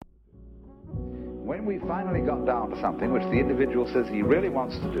When we finally got down to something which the individual says he really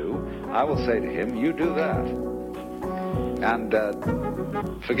wants to do, I will say to him, you do that. And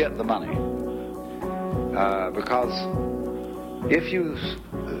forget the money. Because if you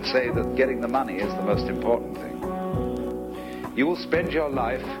say that getting the money is the most important thing, you will spend your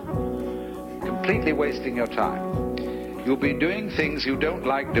life completely wasting your time. You'll be doing things you don't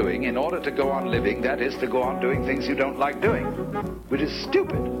like doing in order to go on living, that is, to go on doing things you don't like doing, which is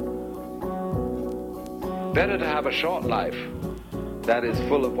stupid. Better to have a short life that is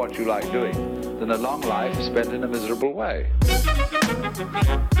full of what you like doing than a long life spent in a miserable way.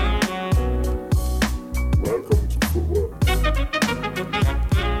 Welcome to Footwork.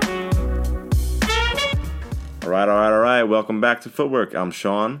 All right. Welcome back to Footwork. I'm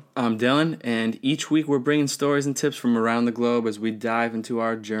Sean. I'm Dylan, and each week we're bringing stories and tips from around the globe as we dive into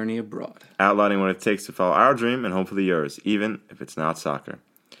our journey abroad. Outlining what it takes to follow our dream and hopefully yours, even if it's not soccer.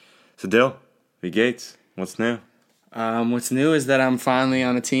 So, Dill, V. Gates, what's new? What's new is that I'm finally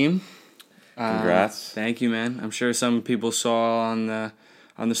on a team. Congrats. Thank you, man. I'm sure some people saw on the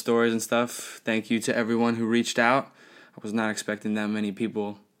stories and stuff. Thank you to everyone who reached out. I was not expecting that many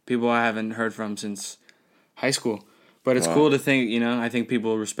people I haven't heard from since high school. But it's cool to think, I think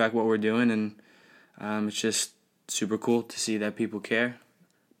people respect what we're doing, and it's just super cool to see that people care.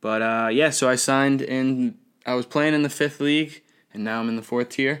 But, so I signed in, I was playing in the 5th league, and now I'm in the 4th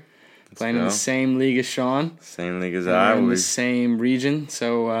tier. Playing in the same league as Sean. Same league as I. In the same region,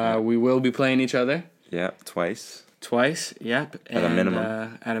 so we will be playing each other. Yep, twice, yep. At a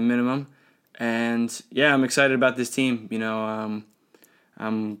minimum. At a minimum. And, I'm excited about this team. Was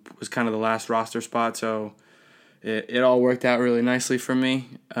kind of the last roster spot, so it all worked out really nicely for me.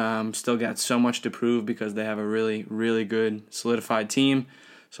 Still got so much to prove because they have a really, really good solidified team,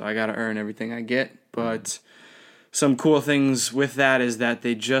 so I got to earn everything I get. But some cool things with that is that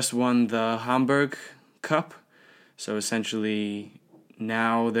they just won the Hamburg Cup. So essentially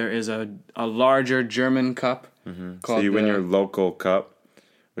now there is a larger German cup. Mm-hmm. So you win your local cup,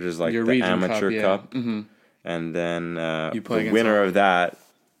 which is like the amateur cup. Mm-hmm. And then you play the winner of that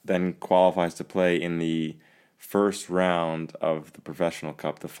then qualifies to play in the first round of the professional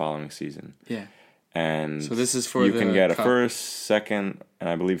cup the following season. Yeah. And so this is for you the can get cup. A first, second, and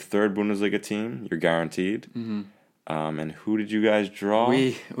I believe third Bundesliga team. You're guaranteed. Mm-hmm. And who did you guys draw?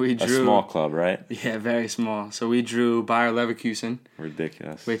 We drew a small club, right? Yeah, very small. So we drew Bayer Leverkusen.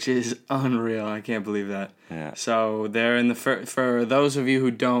 Ridiculous. Which is unreal. I can't believe that. Yeah. So they're in the for those of you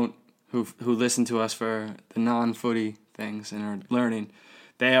who listen to us for the non-footy things and are learning,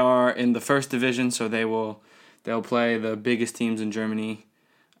 they are in the first division. So they'll play the biggest teams in Germany.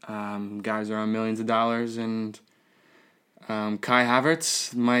 Guys are on millions of dollars, and Kai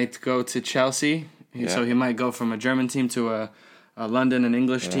Havertz might go to Chelsea. Yeah. So he might go from a German team to a London and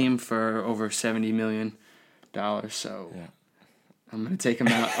English team for over $70 million. So I'm gonna take him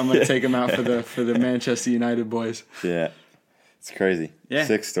out. I'm gonna take him out for the Manchester United boys. Yeah, it's crazy. Yeah,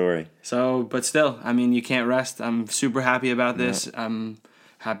 sick story. So, but still, you can't rest. I'm super happy about this. Yep. I'm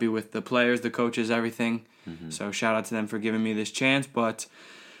happy with the players, the coaches, everything. Mm-hmm. So shout out to them for giving me this chance. But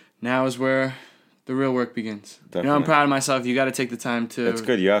now is where the real work begins. Definitely. I'm proud of myself. You got to take the time to. That's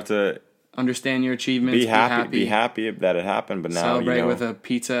good. You have to understand your achievements. Be happy that it happened. But now celebrate with a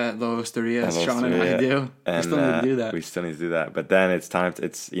pizza at La Osteria, as Sean and I do. And we still need to do that. We still need to do that. But then it's time.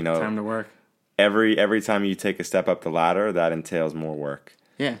 Time to work. Every time you take a step up the ladder, that entails more work.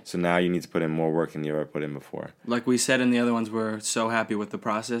 Yeah. So now you need to put in more work than you ever put in before. Like we said in the other ones, we're so happy with the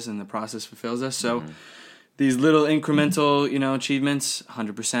process, and the process fulfills us. So these little incremental, achievements,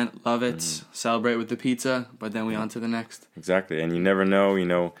 100% love it. Celebrate with the pizza, but then we on to the next. Exactly, and you never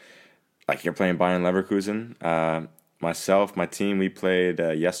know. Like you're playing Bayern Leverkusen. Myself, my team, we played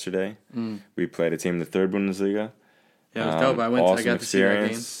yesterday. We played a team in the 3rd Bundesliga. Yeah, it was dope. I got to see that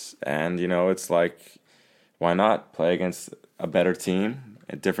game. And it's like, why not play against a better team,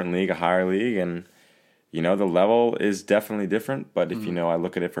 a different league, a higher league, and the level is definitely different. But if I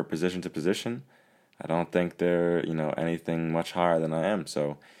look at it for position to position, I don't think they're anything much higher than I am.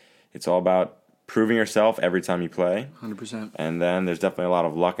 So it's all about proving yourself every time you play. 100%. And then there's definitely a lot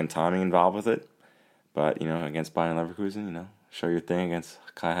of luck and timing involved with it. But against Bayern Leverkusen, show your thing against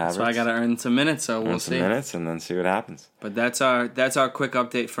Kai Havertz. So I got to earn some minutes, so we'll see. Some minutes and then see what happens. But that's our quick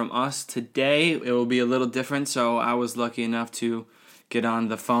update from us. Today, it will be a little different. So I was lucky enough to get on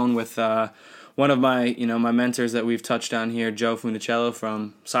the phone with one of my my mentors that we've touched on here, Joe Funicello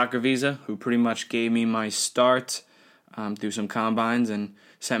from Soccer Visa, who pretty much gave me my start through some combines and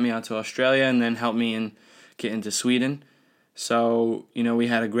sent me out to Australia and then helped me get into Sweden. So we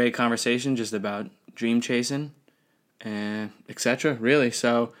had a great conversation just about dream chasing and etc. Really,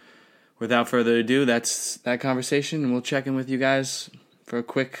 so without further ado, that's that conversation, and we'll check in with you guys for a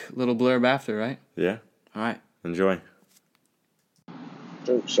quick little blurb after, right? Yeah. All right. Enjoy.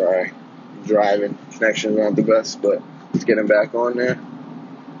 Oh, sorry. I'm driving. Connection's not the best, but let's get him back on there.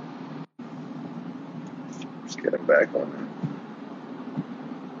 Let's get him back on there.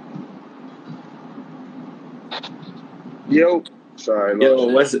 Yo. Sorry. Yo,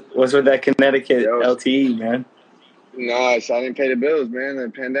 what's with that Connecticut LTE, man? Nice. I didn't pay the bills, man. The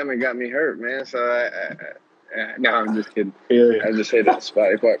pandemic got me hurt, man. So no, I'm just kidding. Yeah. I just hit that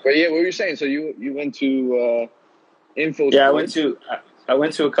spotty part. But yeah, what were you saying? So you went to InfoSport? Yeah, I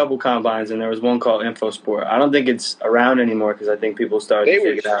went to a couple combines, and there was one called InfoSport. I don't think it's around anymore because I think people started to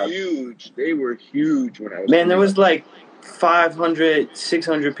figure it out. They were huge when I was. Man, there was like 500,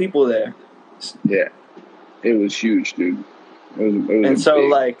 600 people there. Yeah, it was huge, dude. It was and so, big.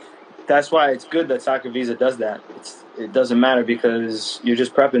 like, that's why it's good that Soccer Visa does that. It doesn't matter because you're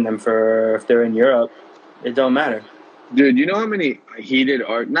just prepping them for if they're in Europe. It don't matter. Dude, you know how many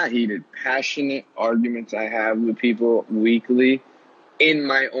passionate arguments I have with people weekly in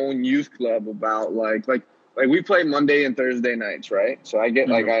my own youth club about like we play Monday and Thursday nights, right? So I get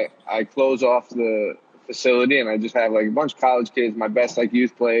I close off the facility and I just have like a bunch of college kids, my best like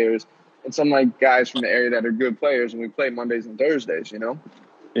youth players, and some like guys from the area that are good players, and we play Mondays and Thursdays, you know?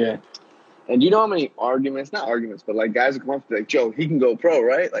 Yeah. And you know how many not arguments, but like guys will come up to me like, Joe, he can go pro,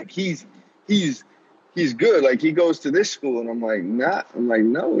 right? Like he's good. Like he goes to this school, and I'm like, nah. I'm like,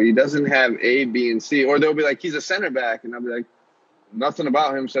 no, he doesn't have A, B, and C. Or they'll be like, he's a center back, and I'll be like, nothing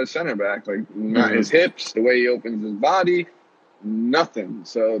about him says center back. Like not his hips, the way he opens his body, nothing.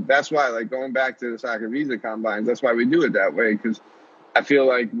 So that's why, like going back to the Soccer Visa combines, that's why we do it that way, because I feel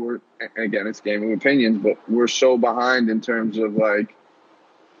like it's game of opinions, but we're so behind in terms of like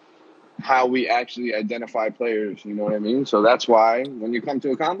how we actually identify players, you know what I mean? So that's why when you come to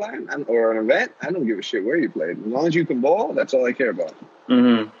a combine or an event, I don't give a shit where you played. As long as you can ball, that's all I care about.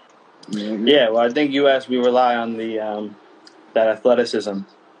 Mm-hmm. Mm-hmm. Yeah, well, I think we rely on the that athleticism.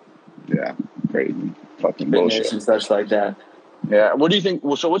 Yeah, crazy fucking bullshit and such like that. Yeah, what do you think?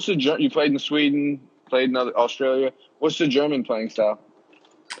 Well, so what's you played in Sweden, played in Australia? What's the German playing style?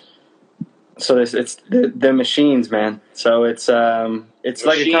 So they're machines, man. So it's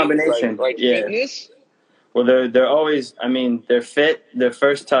like a combination. Like fitness? Well, they're always. I mean, they're fit. Their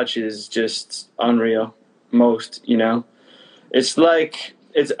first touch is just unreal. Most, you know, it's like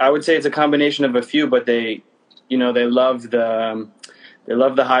I would say it's a combination of a few, but they love the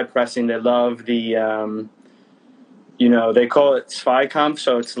high pressing. They love the they call it Zweikampf.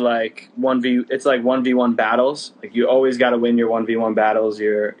 So it's like 1v1 battles. Like you always got to win your 1v1 battles.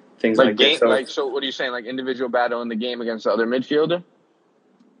 Your things like that. So what are you saying? Like individual battle in the game against the other midfielder?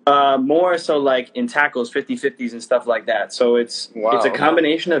 More so like in tackles, 50-50s and stuff like that. So it's a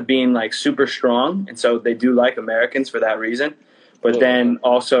combination of being like super strong, and so they do like Americans for that reason. But then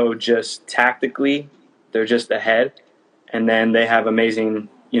also just tactically, they're just ahead, and then they have amazing,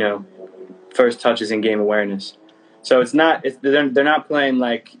 first touches and game awareness. So they're not playing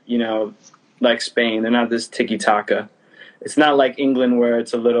like like Spain. They're not this tiki taka. It's not like England where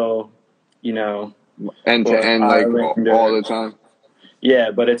it's a little, end to end, like all the time.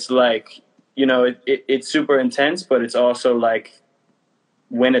 Yeah, but it's like, it's super intense, but it's also like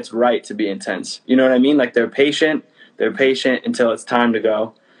when it's right to be intense. You know what I mean? Like they're patient until it's time to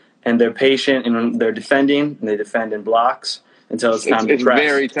go. And they're patient and they're defending, and they defend in blocks until it's time to press. It's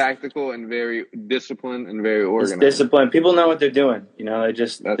very tactical and very disciplined and very organized. It's disciplined. People know what they're doing. They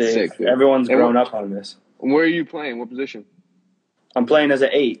sick, everyone's grown up on this. Where are you playing? What position? I'm playing as an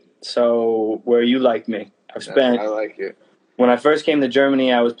 8, so where you like me. I like it. When I first came to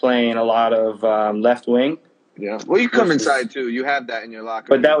Germany, I was playing a lot of left wing. Yeah. Well, you come inside, too. You have that in your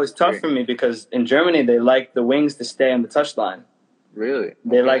locker room. But that was tough for me because in Germany, they like the wings to stay on the touchline. Really?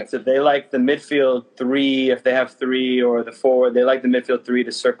 They like the midfield 3, if they have 3, or the 4. They like the midfield 3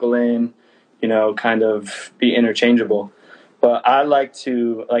 to circle in, kind of be interchangeable. But I like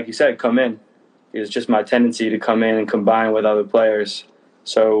to, like you said, come in. It's just my tendency to come in and combine with other players.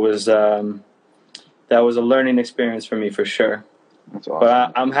 So it was that was a learning experience for me for sure. That's awesome.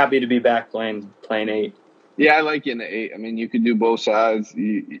 But I'm happy to be back playing 8. Yeah, I like you in the 8. I mean, you could do both sides.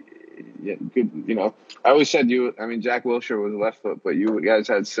 You could, I always said Jack Wilshere was left foot, but you guys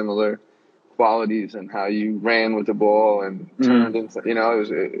had similar qualities and how you ran with the ball and turned into, it was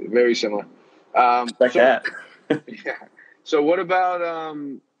very similar. That. Yeah. So what about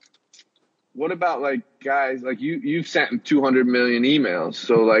like guys like you've sent 200 million emails.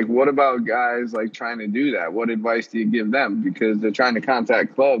 So like what about guys like trying to do that? What advice do you give them? Because they're trying to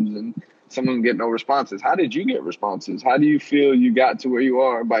contact clubs and someone get no responses. How did you get responses? How do you feel you got to where you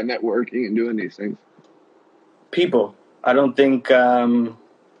are by networking and doing these things? People. I don't think,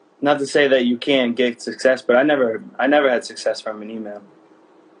 not to say that you can't get success, but I never had success from an email.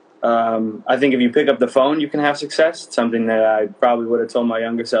 I think if you pick up the phone, you can have success. It's something that I probably would have told my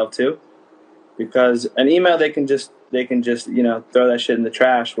younger self too, because an email they can just throw that shit in the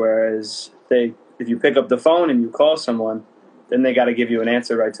trash. Whereas if you pick up the phone and you call someone, then they got to give you an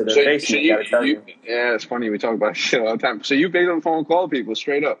answer right to their face. So got to tell you. Yeah, it's funny we talk about shit all the time. So you pick up the phone and call people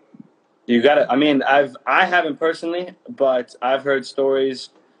straight up. You got to. I mean, I haven't personally, but I've heard stories.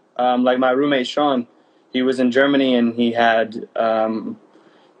 Like my roommate Sean, he was in Germany and he had.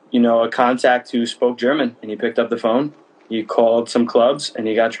 A contact who spoke German, and he picked up the phone. He called some clubs, and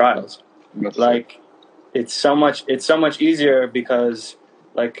he got trials. It's so much easier because,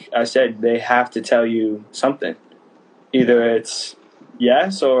 like I said, they have to tell you something. Either it's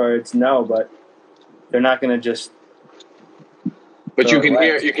yes or it's no, but they're not going to just. But you can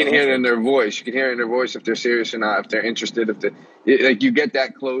hear it in their voice. You can hear it in their voice if they're serious or not, if they're interested, you get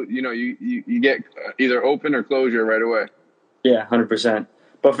that close. You get either open or closure right away. Yeah, 100%.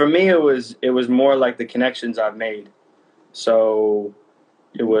 But for me, it was more like the connections I've made. So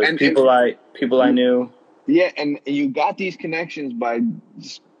it was people I knew. Yeah, and you got these connections by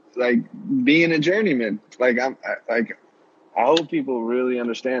like being a journeyman. I hope people really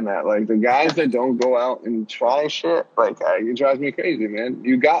understand that. Like the guys that don't go out and try shit, it drives me crazy, man.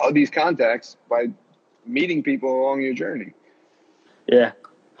 You got all these contacts by meeting people along your journey. Yeah,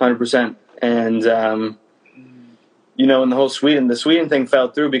 100%. And and the Sweden thing fell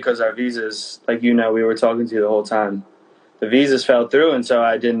through because our visas, we were talking to you the whole time. The visas fell through, and so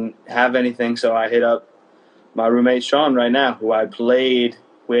I didn't have anything. So I hit up my roommate Sean right now, who I played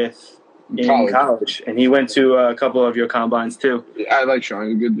with in college, and he went to a couple of your combines too. Yeah, I like Sean;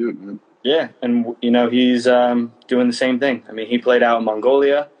 he's a good dude, man. Yeah, and he's doing the same thing. I mean, he played out in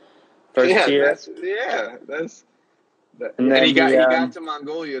Mongolia first year. And he got to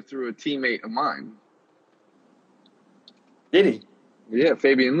Mongolia through a teammate of mine. Did he? Yeah,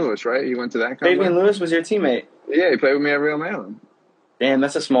 Fabian Lewis, right? He went to that combine. Fabian Lewis was your teammate. Yeah, he played with me at Real Maryland. Damn,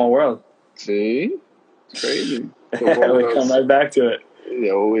 that's a small world. See? It's crazy. We come right back to it.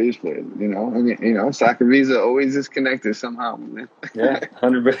 They always play, Soccer Visa always is connected somehow, man. Yeah,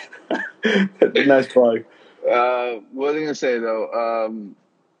 100%. Nice plug. What was I gonna say though?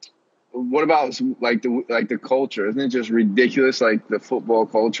 What about the culture? Isn't it just ridiculous? Like the football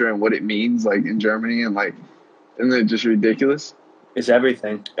culture and what it means, like in Germany, and isn't it just ridiculous? It's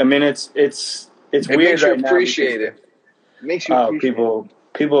everything. I mean, it's weird makes you right appreciate it. It makes you appreciate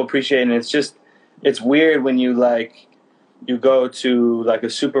people appreciate it. It's weird when you go to a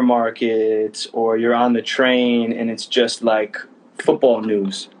supermarket or you're on the train and it's just like football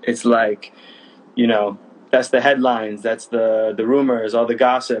news. It's that's the headlines, that's the rumors, all the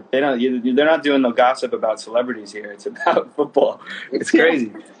gossip. They're not doing no gossip about celebrities here. It's about football. It's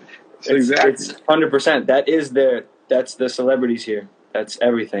crazy. Exactly. It's 100%. That's the celebrities here. That's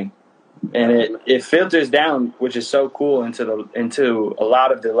everything. And it filters down, which is so cool, into a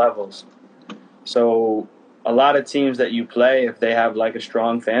lot of the levels. So a lot of teams that you play, if they have a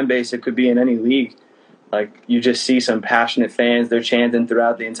strong fan base, it could be in any league. You just see some passionate fans. They're chanting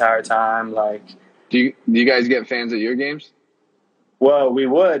throughout the entire time. Do you guys get fans at your games? Well, we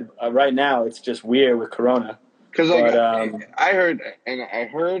would. Right now, it's just weird with Corona. Because I heard,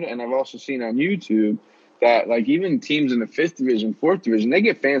 and I've also seen on YouTube that even teams in the 5th division, 4th division, they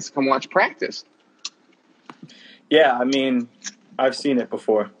get fans to come watch practice. Yeah, I mean, I've seen it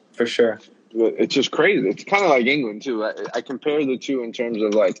before, for sure. It's just crazy. It's kind of like England too. I compare the two in terms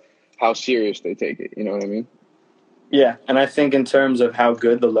of how serious they take it. You know what I mean? Yeah, and I think in terms of how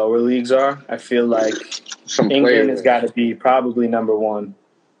good the lower leagues are, I feel like England has got to be probably number one.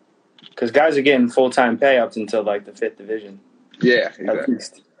 Because guys are getting full-time pay up until the 5th division. Yeah, exactly. At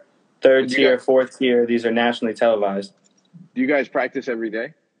least. 3rd tier, 4th tier, these are nationally televised. Do you guys practice every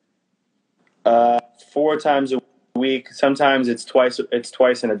day? 4 times a week. Sometimes it's twice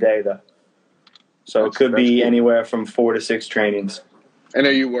in a day though. So it could be anywhere from 4 to 6 trainings. And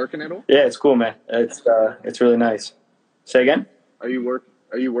are you working at all? Yeah, it's cool, man. It's really nice. Say again? Are you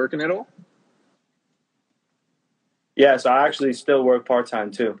working at all? Yeah, so I actually still work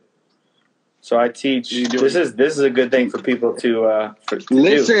part-time too. So I teach. This is a good thing for people to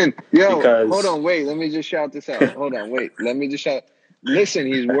listen. Do, yo, hold on, wait. Let me just shout this out. Hold on, wait. Let me just shout. Listen,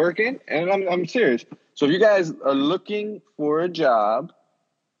 he's working, and I'm serious. So if you guys are looking for a job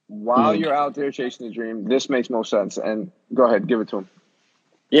while you're out there chasing the dream, this makes most sense. And go ahead, give it to him.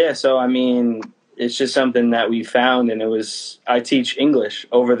 Yeah. So it's just something that we found, and I teach English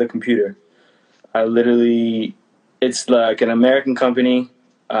over the computer. I literally, it's like an American company.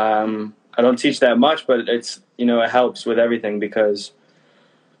 I don't teach that much, but it's, it helps with everything because,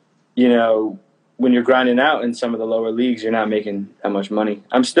 when you're grinding out in some of the lower leagues, you're not making that much money.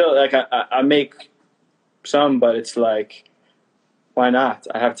 I'm still like, I make some, but it's like, why not?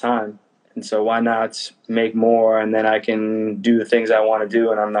 I have time. And so why not make more, and then I can do the things I want to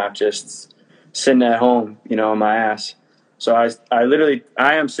do, and I'm not just sitting at home, on my ass. So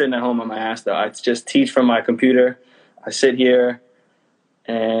I am sitting at home on my ass, though. I just teach from my computer. I sit here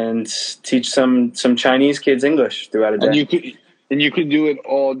and teach some Chinese kids English throughout a day. And you could do it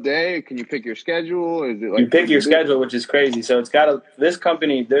all day. Can you pick your schedule? Is it like you pick your schedule, which is crazy. So it's this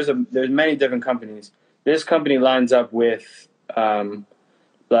company. There's many different companies. This company lines up with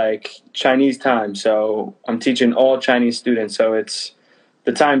like Chinese time. So I'm teaching all Chinese students. So it's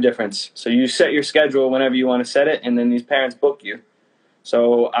the time difference. So you set your schedule whenever you want to set it, and then these parents book you.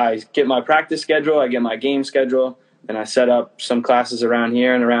 So I get my practice schedule, I get my game schedule, and I set up some classes around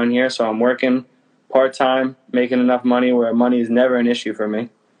here and around here. So I'm working part-time, making enough money where money is never an issue for me.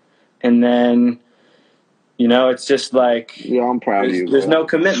 And then, it's just like, yeah, I'm proud of you. There's no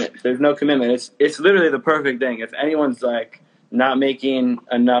commitment. There's no commitment. It's literally the perfect thing. If anyone's like not making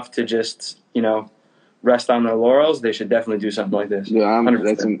enough to just, rest on their laurels, they should definitely do something like this. Yeah,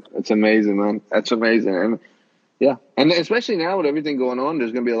 that's amazing, man. That's amazing. And yeah, and especially now with everything going on,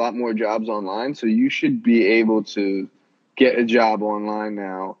 there's going to be a lot more jobs online. So you should be able to get a job online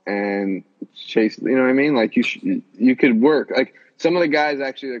now and chase. You know what I mean? Like you could work. Like some of the guys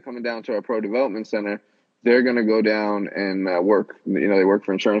actually that are coming down to our pro development center, they're going to go down and work. They work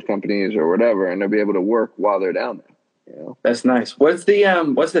for insurance companies or whatever, and they'll be able to work while they're down there. That's nice. What's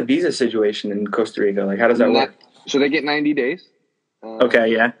the visa situation in Costa Rica? Like, how does that work? So they get 90 days.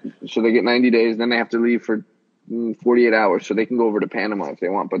 Okay, yeah. So they get 90 days, then they have to leave for 48 hours, so they can go over to Panama if they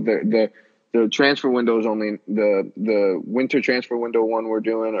want. But the transfer window is only the winter transfer window one we're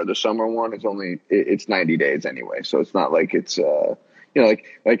doing, or the summer one is only it's 90 days anyway. So it's not like it's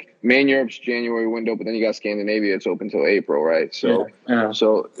like Main Europe's January window, but then you got Scandinavia, it's open till April, right? So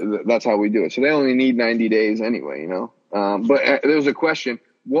so that's how we do it. So they only need 90 days anyway, But there was a question: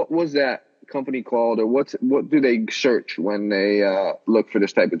 what was that company called, or what do they search when they look for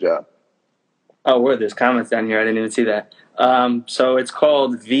this type of job? Oh, there's comments down here. I didn't even see that. So it's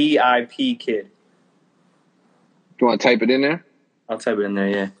called VIP Kid. Do you want to type it in there? I'll type it in there.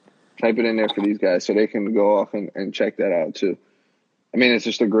 Yeah. Type it in there for these guys so they can go off and check that out too. I mean, it's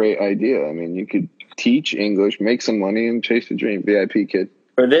just a great idea. I mean, you could teach English, make some money, and chase the dream. VIP Kid.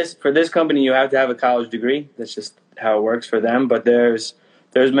 For this company, you have to have a college degree. That's just how it works for them. But there's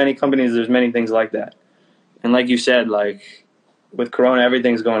many companies. There's many things like that. And like you said, like with Corona,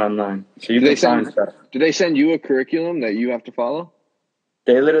 everything's going online. So you can find stuff. Do they send you a curriculum that you have to follow?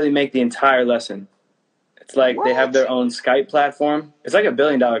 They literally make the entire lesson. It's like They have their own Skype platform. It's like $1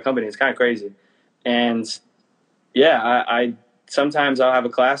 billion company. It's kind of crazy. And yeah, I sometimes I'll have a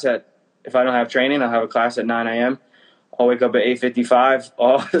class if I don't have training, I'll have a class at 9 a.m. I'll wake up at 8:55.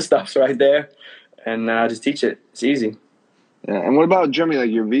 All the stuff's right there. And I'll just teach it. It's easy. Yeah. And what about Germany,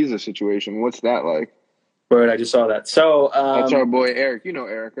 like your visa situation? What's that like? Word, I just saw that. So that's our boy Eric. You know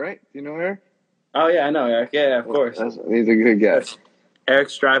Eric, right? Do you know Eric? Oh, yeah, I know Eric. Yeah, of course. He's a good guy. Eric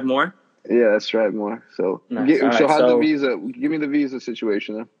Strivemore? Yeah, that's Strivemore. So, nice. How's the visa? Give me the visa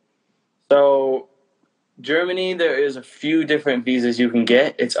situation then. So, Germany, there is a few different visas you can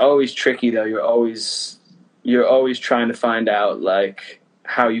get. It's always tricky, though. You're always trying to find out, like,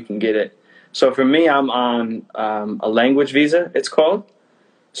 how you can get it. So, for me, I'm on a language visa, it's called.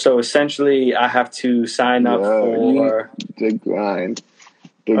 So, essentially, I have to sign up for... The grind.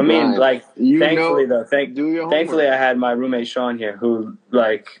 Thankfully, I had my roommate Sean here, who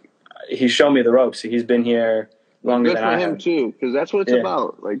he showed me the ropes. He's been here longer than I have. Good for him too, because that's what it's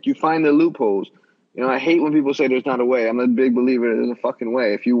about. Like you find the loopholes. I hate when people say there's not a way. I'm a big believer there's a fucking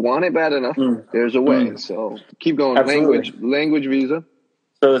way. If you want it bad enough, there's a way. So keep going. Absolutely. Language visa.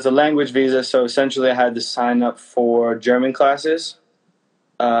 So it's a language visa. So essentially, I had to sign up for German classes,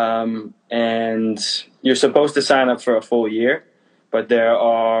 and you're supposed to sign up for a full year. But there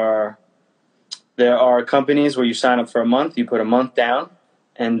are companies where you sign up for a month, you put a month down,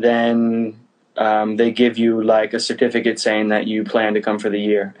 and then they give you like a certificate saying that you plan to come for the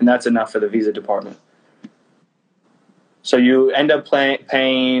year, and that's enough for the visa department. So you end up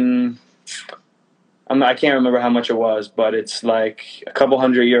paying, I can't remember how much it was, but it's like a couple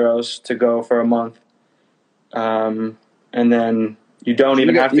 €100 to go for a month, and then you don't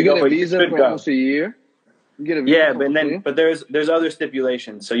even have to go. You get a visa for almost a year. But there's other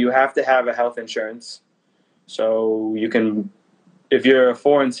stipulations. So you have to have a health insurance, so you can if you're a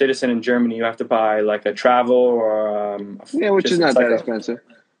foreign citizen in Germany, you have to buy like a travel or which just is not like that expensive.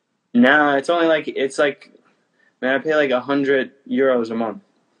 Nah, it's only like man, I pay like €100 a month.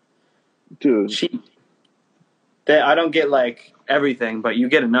 Dude, cheap. I don't get like everything, but you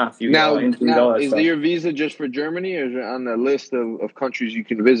get enough. You now is stuff. your visa just for Germany, or is it on the list of countries you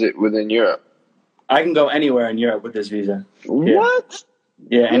can visit within Europe? I can go anywhere in Europe with this visa. What?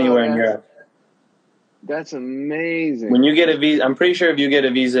 Yeah, anywhere in Europe. That's amazing. When you get a visa, I'm pretty sure if you get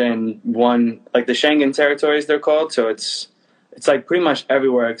a visa in one, like the Schengen territories, they're called. So it's like pretty much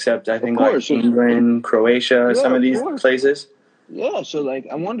everywhere except I think like England, Croatia, some of these places. Yeah, so like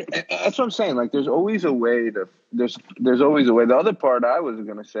I wonder. That's what I'm saying. Like, there's always a way to. There's always a way. The other part I was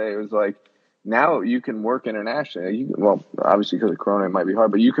gonna say was like, now you can work internationally. Well, obviously because of Corona, it might be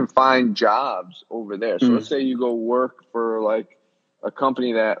hard, but you can find jobs over there. So let's say you go work for like a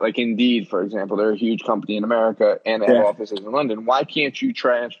company that, like Indeed, for example, they're a huge company in America and they have offices in London. Why can't you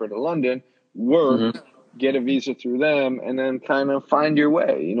transfer to London, work, get a visa through them, and then kind of find your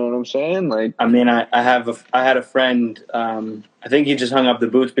way? You know what I'm saying? Like, I mean, I had a friend. I think he just hung up the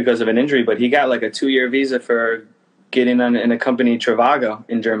boots because of an injury, but he got like a 2-year visa for getting in a company Trivago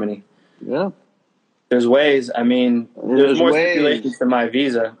in Germany. Yeah, there's ways. I mean, there's more stipulations to my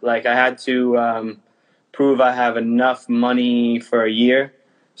visa. Like I had to prove I have enough money for a year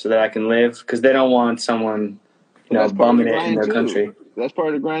so that I can live, because they don't want someone, bumming it in their country. That's part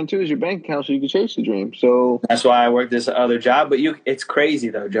of the grind too, is your bank account, so you can chase the dream. So that's why I work this other job. But it's crazy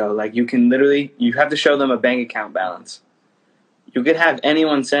though, Joe. Like you have to show them a bank account balance. You could have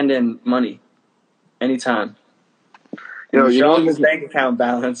anyone send in money anytime. You show them this bank account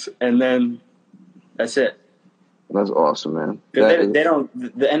balance, and then that's it. That's awesome, man. They don't.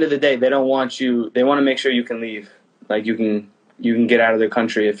 At the end of the day, they don't want you. They want to make sure you can leave. Like you can get out of their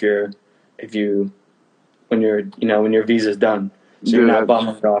country when your visa's done. So you're not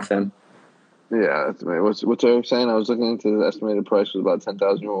bumming it off them. Yeah, that's amazing. What's Eric saying? I was looking into the estimated price was about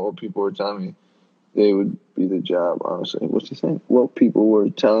 10,000. What people were telling me they would be the job, honestly. What's he saying? What people were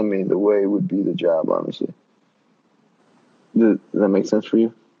telling me the way would be the job, honestly. Does that make sense for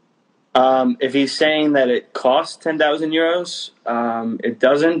you? If he's saying that it costs 10,000 euros, it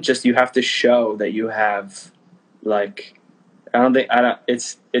doesn't. Just you have to show that you have, like,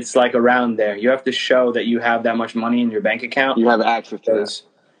 it's like around there. You have to show that you have that much money in your bank account. You have access to that.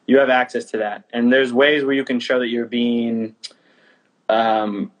 You have access to that, and there's ways where you can show that you're being,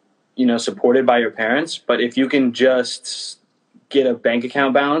 supported by your parents. But if you can just get a bank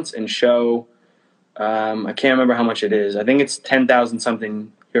account balance and show, I can't remember how much it is. I think it's 10,000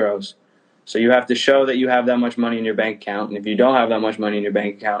 something euros. So you have to show that you have that much money in your bank account. And if you don't have that much money in your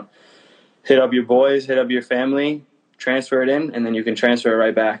bank account, hit up your boys, hit up your family, transfer it in, and then you can transfer it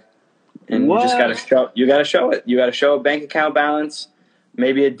right back. And you just gotta show it. You gotta show a bank account balance,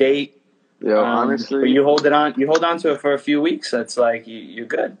 maybe a date. Yeah, honestly. But you hold on to it for a few weeks. That's like you're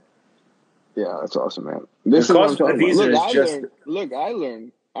good. Yeah, that's awesome, man. This is what I'm talking about. I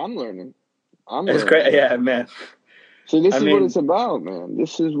learned. I'm learning. It's great. Yeah, man. So this is what it's about, man.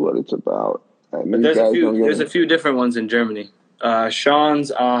 This is what it's about. But there's a few different ones in Germany. Sean's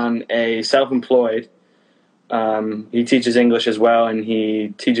on a self-employed. He teaches English as well, and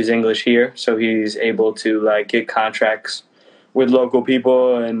he teaches English here, so he's able to like get contracts with local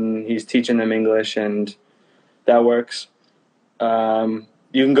people, and he's teaching them English, and that works.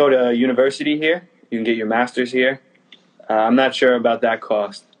 You can go to university here. You can get your master's here. I'm not sure about that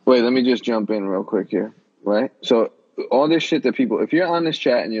cost. Wait, let me just jump in real quick here, right? So all this shit that people, if you're on this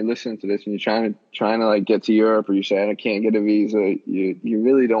chat and you're listening to this and you're trying to like get to Europe, or you're saying I can't get a visa, you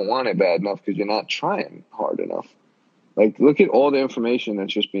really don't want it bad enough because you're not trying hard enough. Like, look at all the information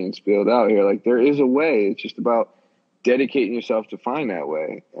that's just being spilled out here. Like, there is a way. It's just about dedicating yourself to find that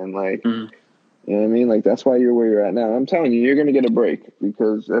way. And like, you know what I mean? Like, that's why you're where you're at now. I'm telling you, you're going to get a break,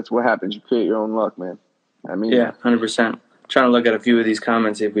 because that's what happens. You create your own luck, man. I mean, yeah, 100%. Trying to look at a few of these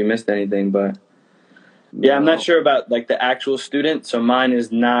comments, see if we missed anything, but yeah, I'm not sure about like the actual student. So mine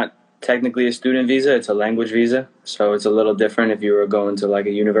is not technically a student visa. It's a language visa. So it's a little different if you were going to like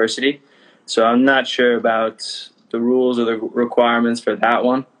a university. So I'm not sure about the rules or the requirements for that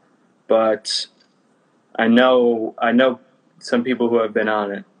one, but I know some people who have been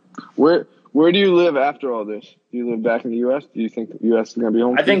on it. Where do you live after all this? Do you live back in the U.S.? Do you think the U.S. is going to be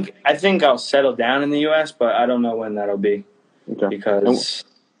home? I think I'll settle down in the U.S., but I don't know when that'll be. Okay. Because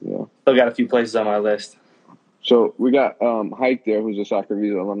still got a few places on my list. So we got Hike there, who's a soccer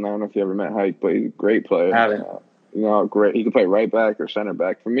visa alumni. I don't know if you ever met Hike, but he's a great player. I haven't. Great. He can play right back or center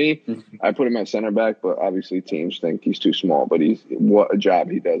back. For me, I put him at center back, but obviously teams think he's too small. But what a job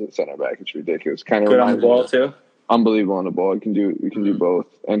he does at center back. It's ridiculous. Kind of good on the ball too. unbelievable on the ball. He can do both.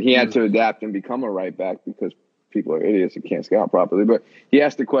 And he had to adapt and become a right back because people are idiots and can't scout properly. But he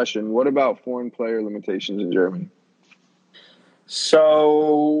asked the question, what about foreign player limitations in Germany?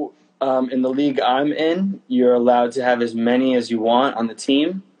 So in the league I'm in, you're allowed to have as many as you want on the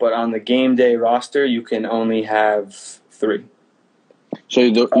team, but on the game day roster, you can only have 3. So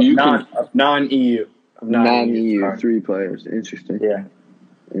non-EU. Non-EU, 3 players. Interesting. Yeah.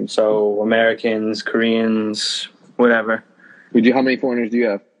 So Americans, Koreans, whatever. How many foreigners do you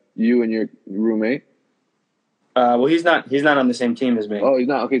have? You and your roommate? Well, he's not on the same team as me. Oh, he's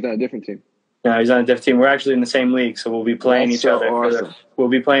not. Okay, he's on a different team. No, he's on a different team. We're actually in the same league, so we'll be playing each other. Awesome. We'll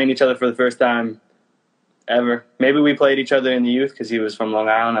be playing each other for the first time ever. Maybe we played each other in the youth because he was from Long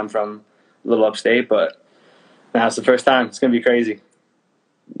Island. I'm from a little upstate, but now it's the first time. It's gonna be crazy.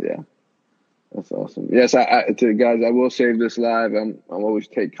 Yeah, that's awesome. Yes, to guys, I will save this live. I'm always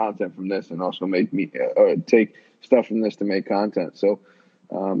take content from this and also take stuff from this to make content. So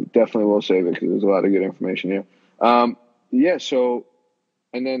definitely will save it because there's a lot of good information here. Yeah. So.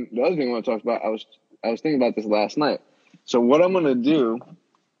 And then the other thing I want to talk about, I was thinking about this last night. So what I'm going to do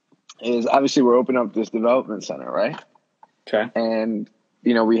is obviously we're opening up this development center, right? Okay. And,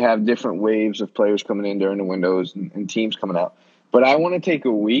 we have different waves of players coming in during the windows and teams coming out. But I want to take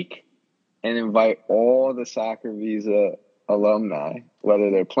a week and invite all the Soccer Visa alumni,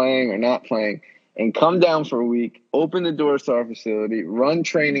 whether they're playing or not playing, and come down for a week, open the doors to our facility, run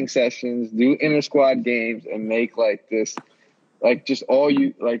training sessions, do inter-squad games, and make this – just all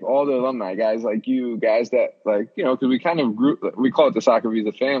the alumni guys like you guys that because we kind of we call it the Soccer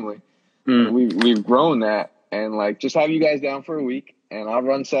Visa family. We've grown that and just have you guys down for a week and I'll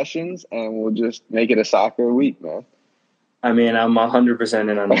run sessions and we'll just make it a soccer week, man. I mean, I'm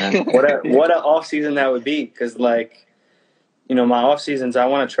 100% in on that. What a off season that would be because my off seasons I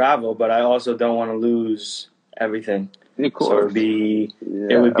want to travel, but I also don't want to lose everything. Of course. So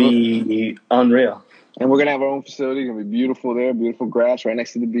it would be unreal. And we're going to have our own facility. It's going to be beautiful there, beautiful grass right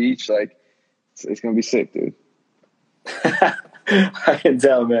next to the beach. It's going to be sick, dude. I can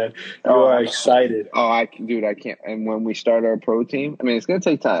tell, man. You are excited. Oh, I can't. And when we start our pro team, I mean, it's going to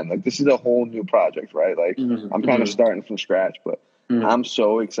take time. This is a whole new project, right? I'm kind of starting from scratch, but I'm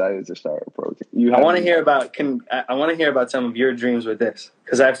so excited to start a pro team. I want to hear about some of your dreams with this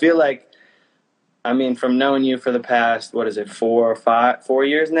because I feel from knowing you for the past, 4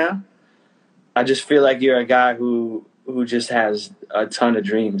 years now, I just feel like you're a guy who just has a ton of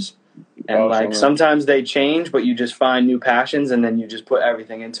dreams. And sometimes they change, but you just find new passions and then you just put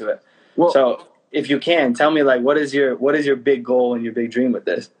everything into it. Well, so if you can, tell me what is your big goal and your big dream with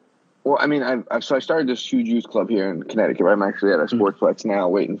this? Well, I mean, I started this huge youth club here in Connecticut. I'm actually at a Sportsplex now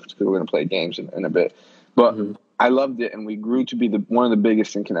waiting because we're going to play games in a bit. But I loved it and we grew to be one of the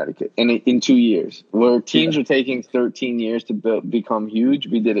biggest in Connecticut in 2 years. Where teams are taking 13 years to become huge,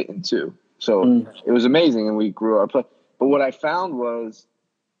 we did it in 2. So it was amazing, and we grew our play. But what I found was,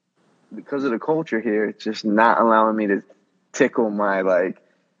 because of the culture here, it's just not allowing me to tickle my,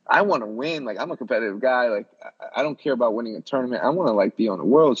 I want to win. I'm a competitive guy. I don't care about winning a tournament. I want to, be on the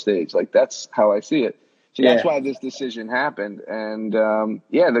world stage. That's how I see it. So that's why this decision happened. And,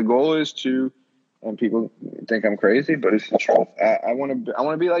 the goal is to, and people think I'm crazy, but it's the truth. I want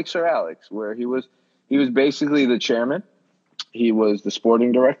to be like Sir Alex, where he was basically the chairman. He was the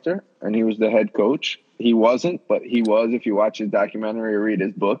sporting director, and he was the head coach. He wasn't, but he was. If you watch his documentary or read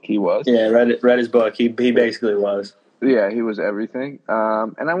his book, he was. Yeah, read his book. He basically was. Yeah, he was everything.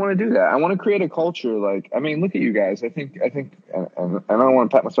 And I want to do that. I want to create a culture. Look at you guys. I think, and I don't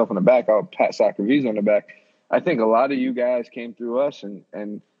want to pat myself on the back. I'll pat Soccer Visa on the back. I think a lot of you guys came through us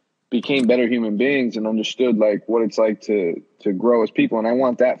and became better human beings and understood what it's like to grow as people. And I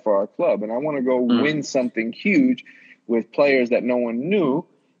want that for our club. And I want to go win something huge with players that no one knew,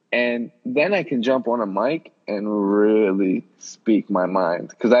 and then I can jump on a mic and really speak my mind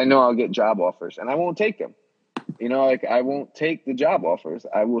because I know I'll get job offers, and I won't take them. I won't take the job offers.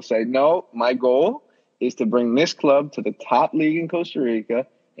 I will say, no, my goal is to bring this club to the top league in Costa Rica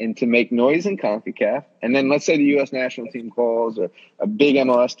and to make noise in CONCACAF. And then let's say the U.S. national team calls or a big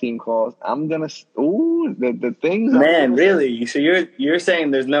MLS team calls. I'm going to – the things – Man, really? So you're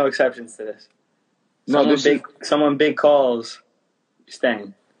saying there's no exceptions to this? Someone big calls,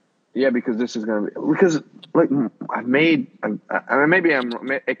 staying. Yeah, because this is going to be because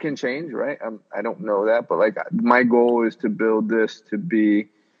it can change, right? I don't know that, but my goal is to build this to be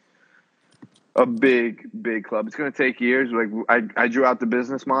a big club. It's going to take years. I drew out the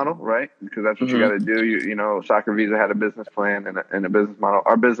business model, right? Because that's what you got to do. You know, Soccer Visa had a business plan and a business model.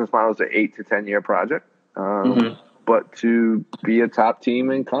 Our business model is an 8 to 10 year project, but to be a top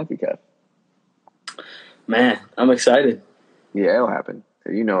team in CONCACAF. Man, I'm excited. Yeah, it'll happen.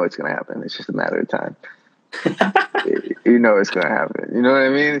 You know it's gonna happen. It's just a matter of time. You know it's gonna happen. You know what I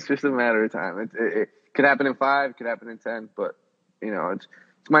mean? It's just a matter of time. It could happen in 5, could happen in 10, but you know it's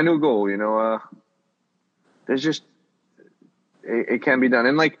my new goal. You know, there's just it can be done,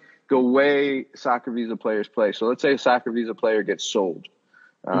 and like the way soccer visa players play. So let's say a soccer visa player gets sold.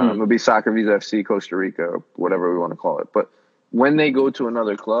 It'll be Soccer Visa FC Costa Rica or whatever we want to call it. But when they go to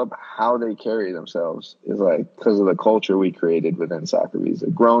another club, how they carry themselves is like because of the culture we created within Soccer Visa.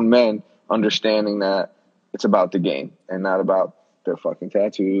 Grown men understanding that it's about the game and not about their fucking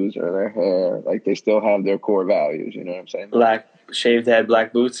tattoos or their hair. Like they still have their core values. You know what I'm saying? Black shaved head,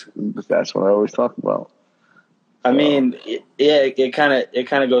 black boots. That's what I always talk about. I mean, it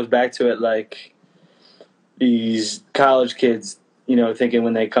kind of goes back to it like these college kids, you know, thinking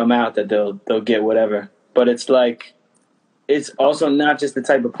when they come out that they'll get whatever. But it's like it's also not just the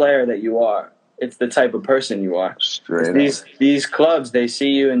type of player that you are. It's the type of person you are. Straight These clubs, they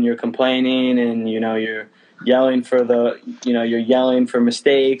see you and you're complaining and you know you're yelling for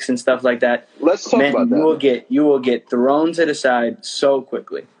mistakes and stuff like that. Let's talk about that. You will get thrown to the side so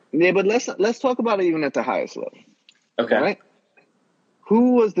quickly. Yeah, but let's talk about it even at the highest level. Okay. Right?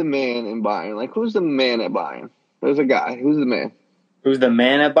 Who was the man in Bayern? Like, who's the man at Bayern? There's a guy. Who's the man? Who's the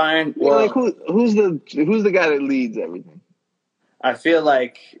man at Bayern? Well, like who's the guy that leads everything? I feel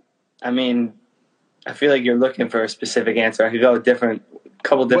like you're looking for a specific answer. I could go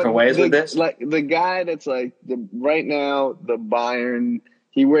couple different ways with this. Like the guy that's like right now the Bayern.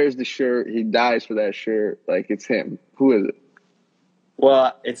 He wears the shirt. He dies for that shirt. Like it's him. Who is it?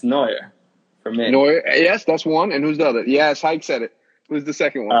 Well, it's Neuer for me. Neuer. Yes, that's one. And who's the other? Yes, Hike said it. Who's the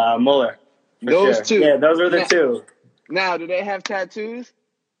second one? Muller. Those sure. two. Yeah, those were the two. Now, do they have tattoos?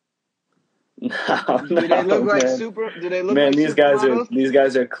 No, do they look like super? Do they look like these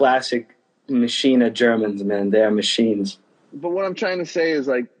guys are classic machine of Germans, man. They are machines. But what I'm trying to say is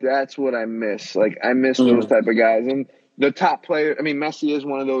like that's what I miss. Like I miss those type of guys. And the top player, I mean, Messi is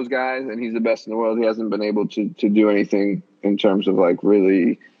one of those guys, and he's the best in the world. He hasn't been able to do anything in terms of like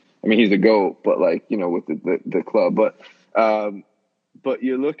really. I mean, he's the GOAT, but like you know, with the club. But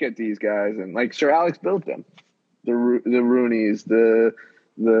you look at these guys, and like Sir Alex built them, the Rooneys, the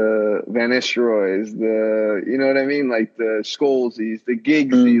Van Nistelrooys, you know what I mean, like the Scholesies, the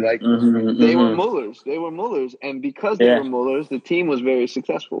Giggsy, like they were Mullers. They were Mullers, and because they were Mullers, the team was very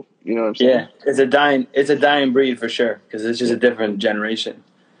successful. You know what I'm saying? Yeah, it's a dying breed for sure because it's just a different generation.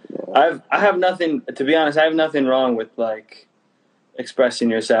 Yeah. I have nothing, to be honest. I have nothing wrong with like expressing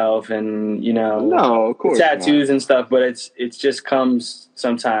yourself and you know, no, of course tattoos and stuff, but it just comes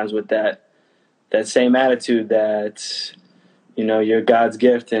sometimes with that same attitude that. You know, you're God's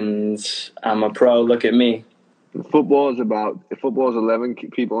gift, and I'm a pro. Look at me. Football is 11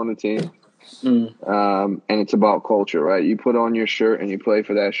 people on the team, and it's about culture, right? You put on your shirt and you play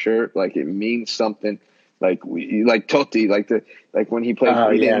for that shirt, like it means something. Like Totti, like when he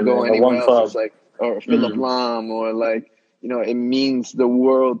played, he didn't go anywhere else. It's like or Philip Lahm, or like you know, it means the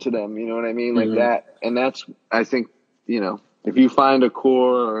world to them. You know what I mean? Like that, and that's I think you know, if you find a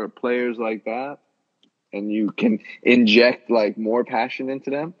core or players like that. And you can inject like more passion into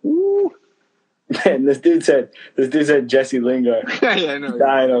them. Woo. Man, this dude said Jesse Lingard. Yeah, I know.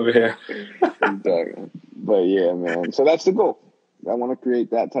 Dying over here. Exactly. But yeah, man. So that's the goal. I want to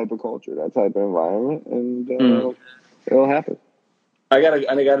create that type of culture, that type of environment, and it'll happen. I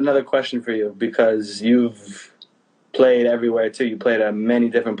got another question for you because you've played everywhere too. You played at many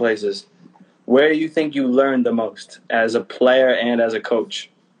different places. Where do you think you learned the most as a player and as a coach?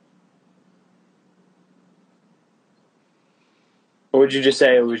 Or would you just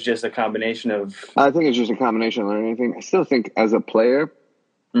say it was just a combination of... I think it's just a combination of learning anything. I still think as a player,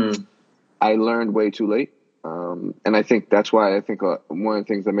 I learned way too late. And I think that's why I think one of the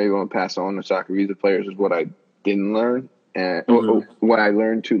things that maybe I want to pass on to soccer visa players is what I didn't learn. Or what I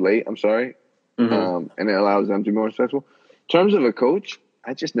learned too late, I'm sorry. And it allows them to be more successful. In terms of a coach,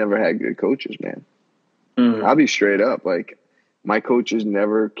 I just never had good coaches, man. I'll be straight up. Like, my coaches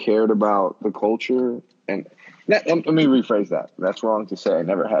never cared about the culture and... Let me rephrase that. That's wrong to say. I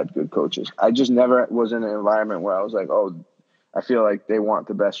never had good coaches. I just never was in an environment where I was like, oh, I feel like they want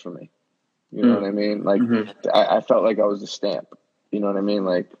the best for me. You know what I mean? Like, I felt like I was a stamp. You know what I mean?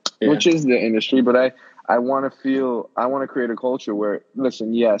 Like, which is the industry. But I want to create a culture where,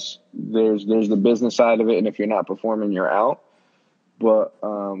 listen, yes, there's the business side of it. And if you're not performing, you're out. But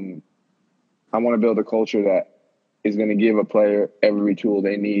I want to build a culture that is going to give a player every tool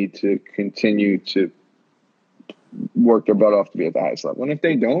they need to continue to work their butt off to be at the highest level. And if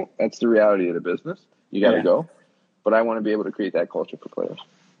they don't, that's the reality of the business. You got to go. But I want to be able to create that culture for players.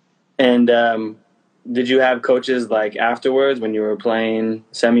 And did you have coaches like afterwards when you were playing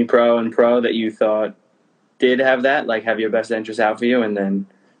semi-pro and pro that you thought did have that, like have your best interest out for you and then,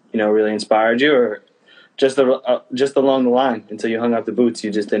 really inspired you, or just along the line until you hung up the boots,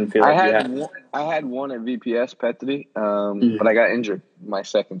 you just didn't feel like you had? I had one at VPS Petri, but I got injured my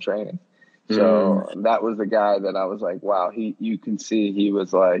second training. So that was the guy that I was like, wow, you can see he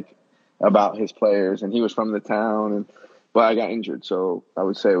was like about his players, and he was from the town, but I got injured, so I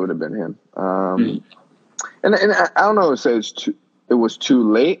would say it would have been him. And I don't know if it was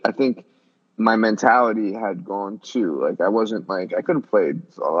too late. I think my mentality had gone too. Like I wasn't like I could have played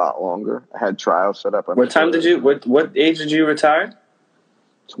a lot longer. I had trials set up. What age did you retire?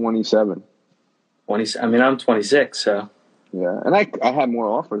 27. 20. I mean, I'm 26, so. Yeah, and I had more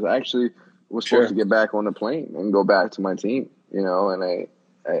offers. I actually was supposed to get back on the plane and go back to my team, and I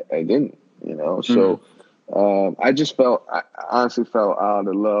didn't, So I honestly fell out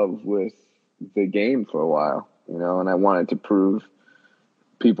of love with the game for a while, and I wanted to prove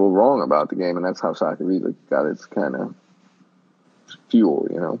people wrong about the game, and that's how Soccer Visa got its kind of fuel,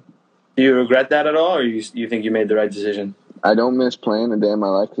 Do you regret that at all, or you think you made the right decision? I don't miss playing a day in my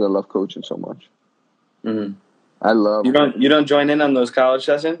life because I love coaching so much. I love. You don't join in on those college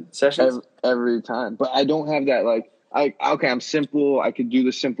sessions every time, but I don't have that like. I'm simple. I could do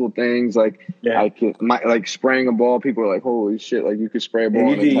the simple things like I could like spraying a ball. People are like, "Holy shit!" Like you could spray a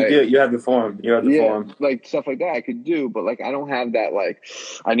ball. You have the form. You have the form. Like stuff like that I could do, but like I don't have that. Like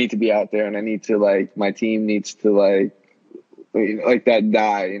I need to be out there, and I need to like my team needs to like that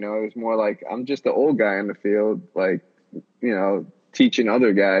die. It was more like I'm just the old guy in the field, like teaching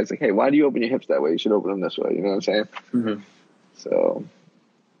other guys like, "Hey, why do you open your hips that way? You should open them this way." You know what I'm saying? So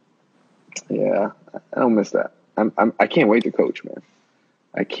yeah, I don't miss that. I can't wait to coach, man.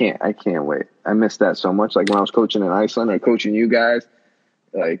 I can't wait. I miss that so much. Like when I was coaching in Iceland or coaching you guys,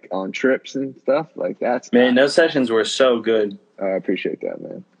 like on trips and stuff. Like that's those sessions were so good. I appreciate that,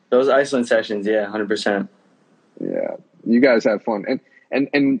 man. Those Iceland sessions, 100%. Yeah, you guys had fun,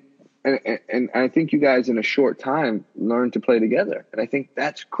 and I think you guys in a short time learned to play together, and I think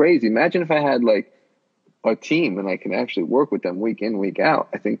that's crazy. Imagine if I had like a team and I can actually work with them week in, week out.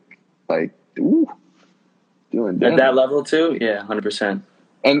 I think like doing at that level too. 100%.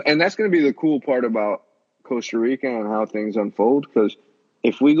 And that's going to be the cool part about Costa Rica and how things unfold, because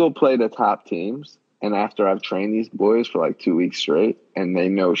if we go play the top teams, and after I've trained these boys for like 2 weeks straight, and they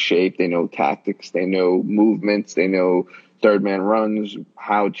know shape, they know tactics, they know movements, they know third man runs,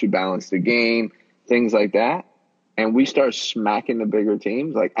 how to balance the game, things like that, and we start smacking the bigger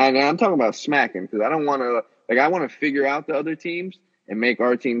teams, like, and I'm talking about smacking because I don't want to, like, I want to figure out the other teams and make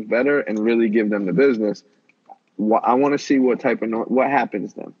our teams better and really give them the business. I want to see what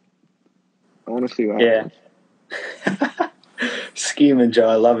happens then. I want to see what happens. Scheming, Joe.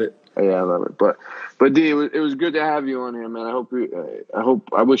 I love it. Yeah, I love it. But D, it was good to have you on here, man.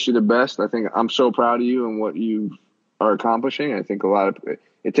 I wish you the best. I think I'm so proud of you and what you are accomplishing. I think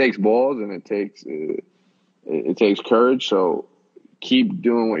it takes balls and it takes courage. So keep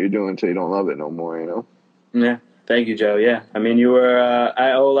doing what you're doing until you don't love it no more. Yeah. Thank you, Joe. Yeah, I mean, you were.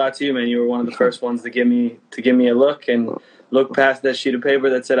 I owe a lot to you, man. You were one of the first ones to give me a look and look past that sheet of paper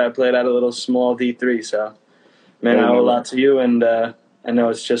that said I played at a little small D3. So, man, I owe a lot to you, and I know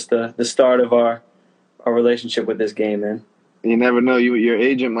it's just the start of our relationship with this game, man. You never know. Your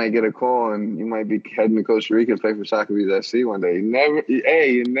agent might get a call, and you might be heading to Costa Rica to play for Soccer Visa SC one day.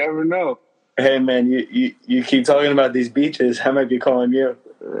 You never know. Hey, man, you keep talking about these beaches. I might be calling you.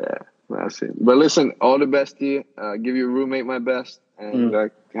 Yeah. That's it. But listen, all the best to you. Give your roommate my best, and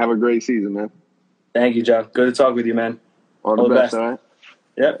have a great season, man. Thank you, Joe. Good to talk with you, man. All the best. All right.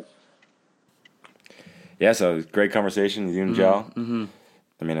 Yep. Yeah, so great conversation with you and Joe.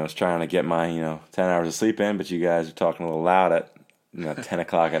 I mean, I was trying to get my 10 hours of sleep in, but you guys are talking a little loud at 10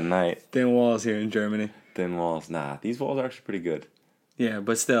 o'clock at night. Thin walls here in Germany. Thin walls. Nah, these walls are actually pretty good. Yeah,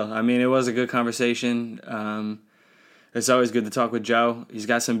 but still, I mean, it was a good conversation. It's always good to talk with Joe. He's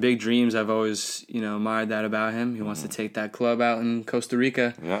got some big dreams. I've always, admired that about him. He wants to take that club out in Costa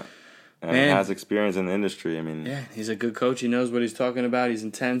Rica. Yeah. And he has experience in the industry. I mean, yeah, he's a good coach. He knows what he's talking about. He's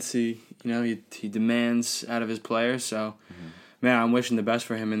intense. He demands out of his players. So, man, I'm wishing the best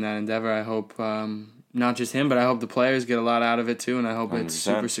for him in that endeavor. I hope not just him, but I hope the players get a lot out of it too, and I hope 100%. It's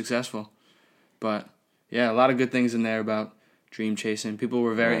super successful. But, yeah, a lot of good things in there about dream chasing. People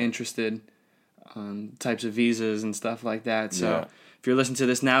were very interested on types of visas and stuff like that. So if you're listening to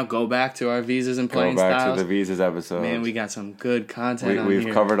this now, go back to our visas and playing styles. Go back to the visas episode. Man, we got some good content on We've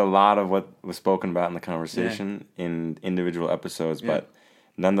here. covered a lot of what was spoken about in the conversation in individual episodes, but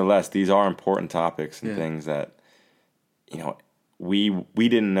nonetheless, these are important topics and things that we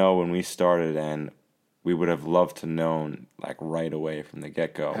didn't know when we started, and we would have loved to known like right away from the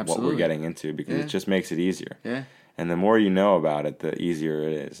get-go what we're getting into, because it just makes it easier. Yeah. And the more you know about it, the easier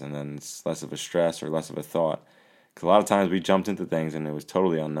it is, and then it's less of a stress or less of a thought. Because a lot of times we jumped into things and it was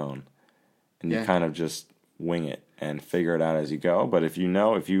totally unknown, and you kind of just wing it and figure it out as you go. But if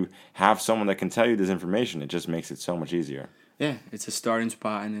you have someone that can tell you this information, it just makes it so much easier. Yeah, it's a starting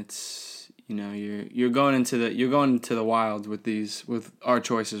spot, and it's, you know, you're going into the wild with our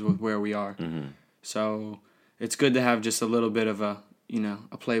choices, with where we are. Mm-hmm. So it's good to have just a little bit of a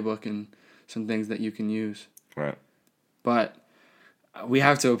playbook and some things that you can use. Right. But we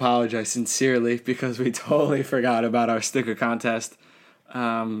have to apologize sincerely because we totally forgot about our sticker contest.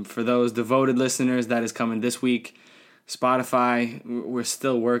 For those devoted listeners, that is coming this week. Spotify, we're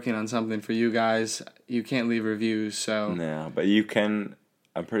still working on something for you guys. You can't leave reviews, so... No, but you can...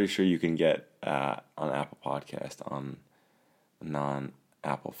 I'm pretty sure you can get on Apple Podcast on a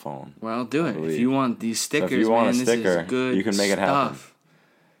non-Apple phone. Well, do it. If you want these stickers, so if you want a sticker, this is good you can make it happen.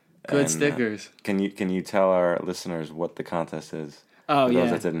 Good stickers. Can you tell our listeners what the contest is? Oh, for yeah.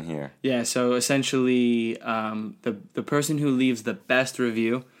 those that didn't hear. Yeah, so essentially, the person who leaves the best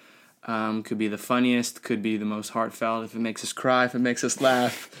review could be the funniest, could be the most heartfelt. If it makes us cry, if it makes us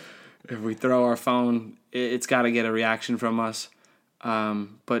laugh, if we throw our phone, it's got to get a reaction from us.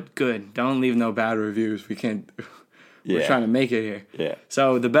 But good. Don't leave no bad reviews. We can't... We're trying to make it here. Yeah.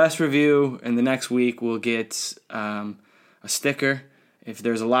 So the best review in the next week will get a sticker. If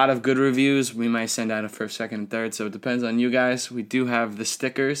there's a lot of good reviews, we might send out a first, second, and third. So it depends on you guys. We do have the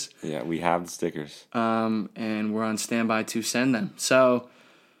stickers. Yeah, we have the stickers. And we're on standby to send them. So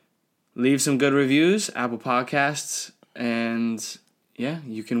leave some good reviews, Apple Podcasts, and yeah,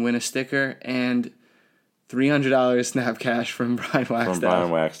 you can win a sticker and $300 Snap Cash from Brian Wagstaff. From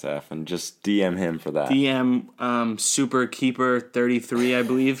Brian Wagstaff, and just DM him for that. DM Super Keeper 33, I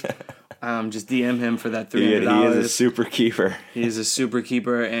believe. Just DM him for that $300. He is a super keeper. He's a super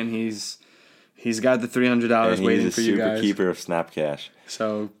keeper, and he's got the $300 waiting for you guys. He's a super keeper of Snap Cash.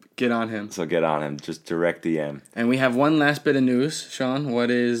 So get on him. Just direct DM. And we have one last bit of news, Sean.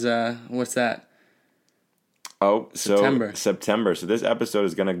 What's that? Oh, September. September. So this episode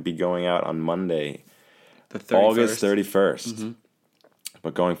is going to be going out on Monday, the 31st. August 31st. Mm-hmm.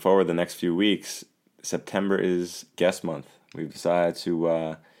 But going forward the next few weeks, September is guest month. We've decided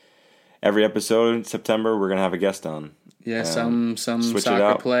to every episode in September we're going to have a guest on. Yeah, some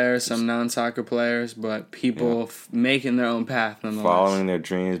soccer players, some non-soccer players, but people making their own path nonetheless. Following their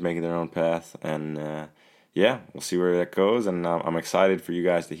dreams, making their own path. And we'll see where that goes. And I'm excited for you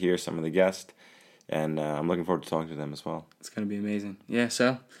guys to hear some of the guests. And I'm looking forward to talking to them as well. It's going to be amazing. Yeah,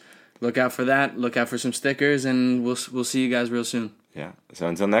 so look out for that. Look out for some stickers, and we'll see you guys real soon. Yeah, so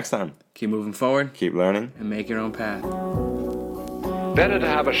until next time. Keep moving forward. Keep learning. And make your own path. Better to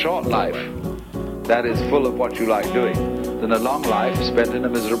have a short life that is full of what you like doing than a long life spent in a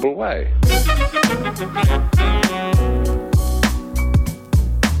miserable way.